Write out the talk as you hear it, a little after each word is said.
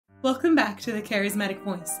Welcome back to the Charismatic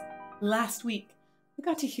Voice. Last week, we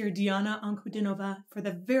got to hear Diana Ankudinova for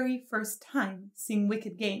the very first time sing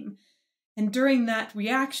Wicked Game. And during that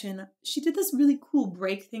reaction, she did this really cool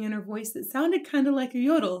break thing in her voice that sounded kind of like a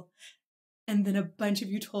yodel. And then a bunch of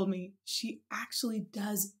you told me she actually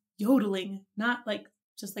does yodeling, not like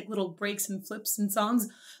just like little breaks and flips in songs,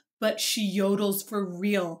 but she yodels for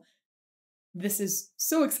real. This is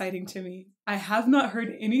so exciting to me. I have not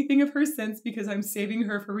heard anything of her since because I'm saving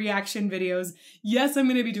her for reaction videos. Yes, I'm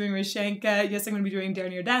going to be doing Rishenka. Yes, I'm going to be doing Dare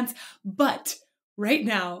Near Dance. But right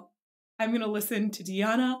now, I'm going to listen to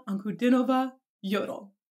Diana Ankudinova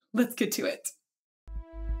yodel. Let's get to it.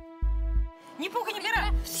 Ни пуха, ни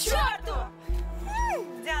пера! К черту!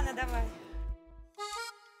 Диана, давай.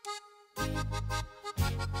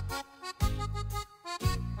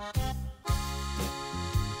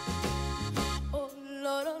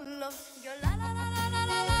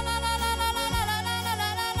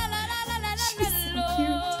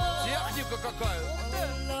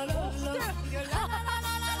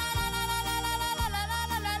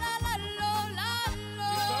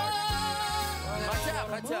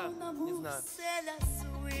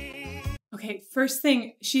 Okay, first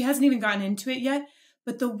thing, she hasn't even gotten into it yet,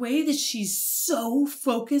 but the way that she's so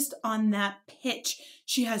focused on that pitch,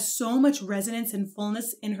 she has so much resonance and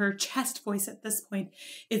fullness in her chest voice at this point.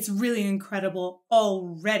 It's really incredible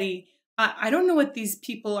already. I don't know what these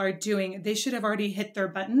people are doing. They should have already hit their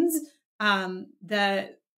buttons.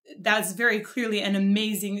 That's very clearly an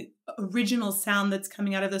amazing original sound that's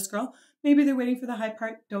coming out of this girl. Maybe they're waiting for the high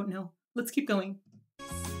part. Don't know. Let's keep going.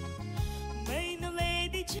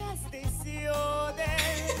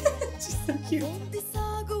 She's so cute.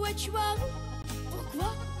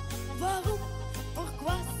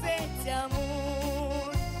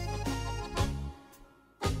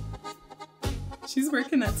 She's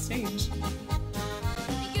working that stage.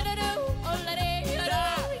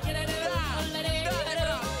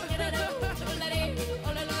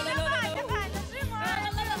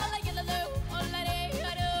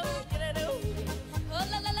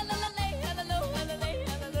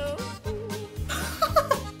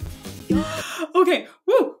 Okay,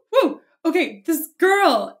 woo, woo. Okay, this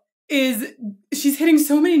girl she's hitting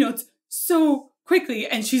so many notes so quickly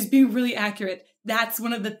and she's being really accurate. That's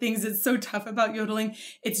one of the things that's so tough about yodeling.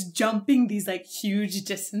 It's jumping these like huge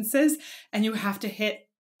distances and you have to hit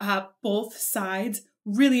both sides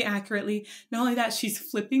really accurately. Not only that, she's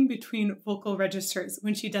flipping between vocal registers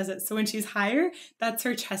when she does it. So when she's higher, that's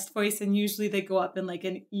her chest voice and usually they go up in like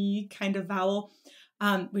an E kind of vowel,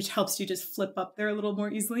 which helps you just flip up there a little more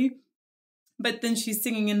easily. But then she's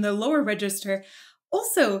singing in the lower register.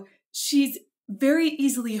 Also, she's very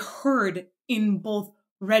easily heard in both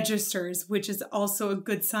registers, which is also a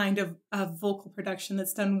good sign of vocal production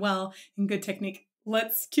that's done well and good technique.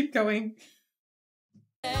 Let's keep going.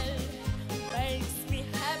 Makes me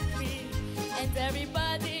happy, and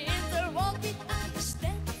everybody in the world will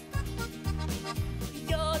understand.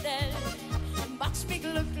 Yodel makes me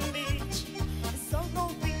glücklich, so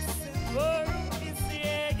no reason world is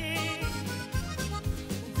ready.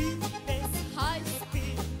 With this high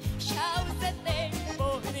speed, shout that they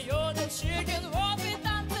for the yodel chicken walk it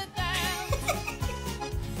on the dance.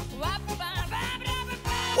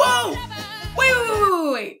 Whoa!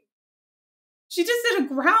 Wait. She just did a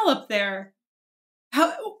growl up there.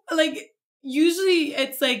 How, like, usually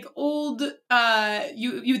it's like old,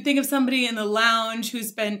 you would think of somebody in the lounge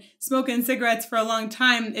who's been smoking cigarettes for a long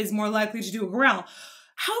time is more likely to do a growl.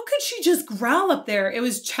 How could she just growl up there? It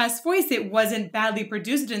was chest voice. It wasn't badly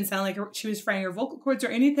produced. It didn't sound like she was fraying her vocal cords or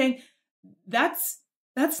anything. That's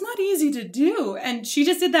not easy to do. And she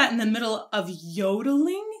just did that in the middle of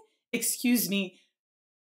yodeling. Excuse me.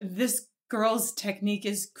 This girl's technique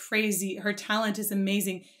is crazy. Her talent is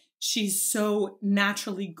amazing. She's so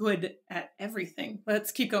naturally good at everything.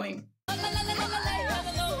 Let's keep going.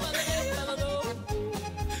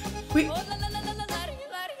 Wait.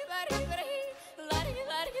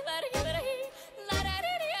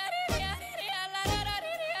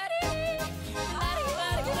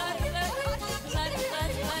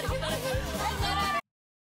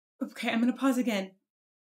 Okay, I'm going to pause again.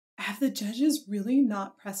 Have the judges really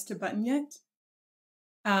not pressed a button yet?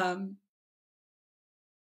 I'm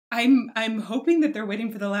hoping that they're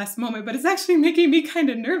waiting for the last moment, but it's actually making me kind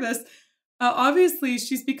of nervous. Obviously,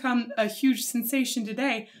 she's become a huge sensation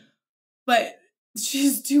today, but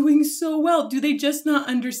she's doing so well. Do they just not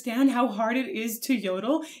understand how hard it is to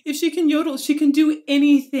yodel? If she can yodel, she can do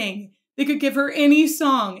anything. They could give her any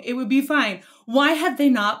song. It would be fine. Why have they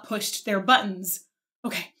not pushed their buttons?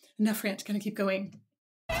 Okay, enough rant. Gonna keep going.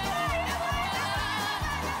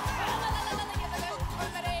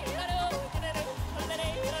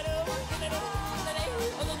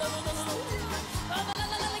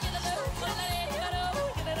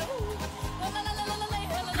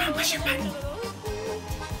 Don't push your button.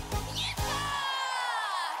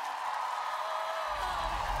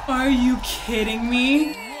 Are you kidding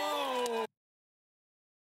me?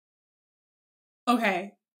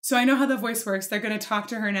 Okay, so I know how the voice works. They're going to talk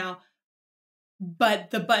to her now,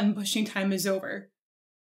 but the button pushing time is over,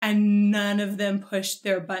 and none of them pushed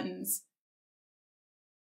their buttons.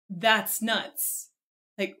 That's nuts.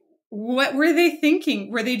 Like, what were they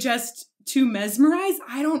thinking? Were they just too mesmerized?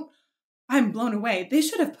 I'm blown away. They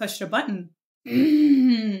should have pushed a button.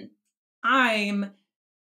 This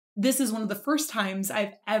is one of the first times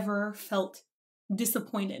I've ever felt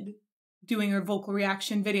disappointed doing a vocal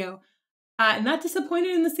reaction video. Not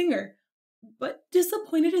disappointed in the singer, but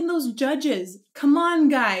disappointed in those judges. Come on,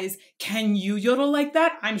 guys. Can you yodel like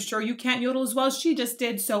that? I'm sure you can't yodel as well as she just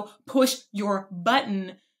did, so push your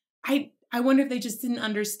button. I wonder if they just didn't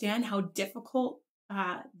understand how difficult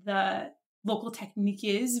the vocal technique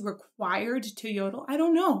is required to yodel. I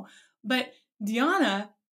don't know. But Diana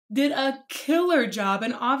did a killer job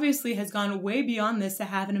and obviously has gone way beyond this to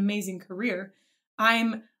have an amazing career.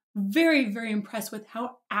 I'm very, very impressed with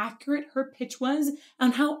how accurate her pitch was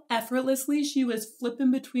and how effortlessly she was flipping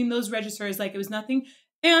between those registers like it was nothing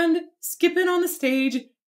and skipping on the stage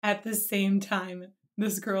at the same time.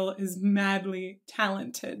 This girl is madly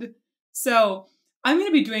talented. So I'm going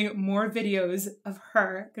to be doing more videos of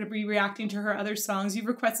her. I'm going to be reacting to her other songs. You've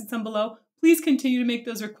requested some below. Please continue to make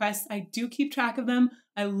those requests. I do keep track of them.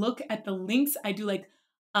 I look at the links. I do like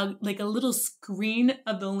a little screen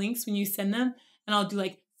of the links when you send them. And I'll do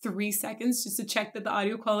like 3 seconds just to check that the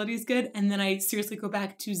audio quality is good. And then I seriously go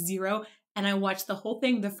back to 0 and I watch the whole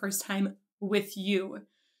thing the first time with you.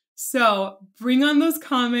 So bring on those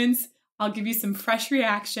comments. I'll give you some fresh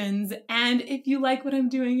reactions. And if you like what I'm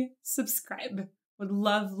doing, subscribe. Would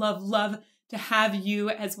love, love, love to have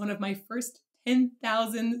you as one of my first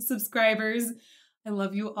 10,000 subscribers. I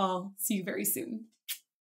love you all. See you very soon.